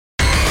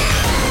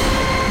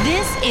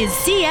is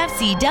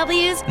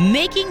CFCW's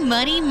Making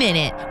Money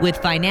Minute with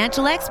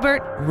financial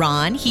expert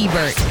Ron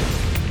Hebert.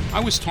 I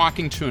was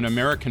talking to an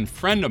American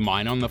friend of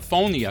mine on the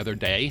phone the other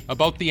day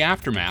about the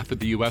aftermath of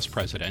the U.S.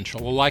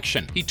 presidential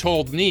election. He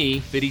told me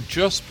that he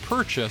just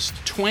purchased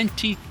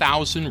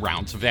 20,000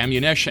 rounds of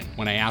ammunition.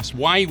 When I asked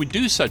why he would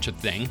do such a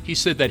thing, he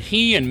said that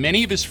he and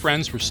many of his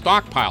friends were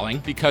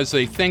stockpiling because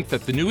they think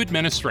that the new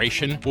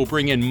administration will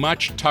bring in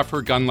much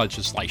tougher gun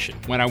legislation.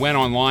 When I went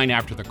online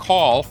after the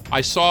call, I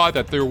saw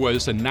that there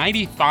was a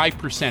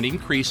 95%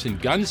 increase in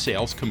gun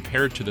sales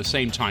compared to the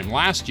same time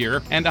last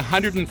year and a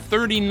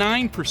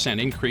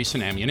 139% increase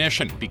in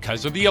ammunition.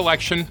 Because of the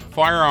election,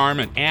 firearm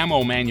and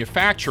ammo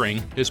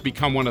manufacturing has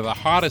become one of the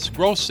hottest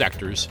growth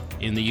sectors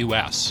in the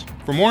U.S.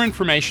 For more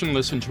information,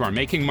 listen to our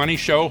Making Money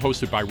show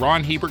hosted by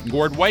Ron Hebert and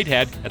Gord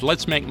Whitehead at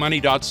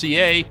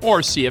letsmakemoney.ca or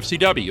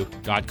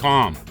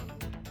cfcw.com.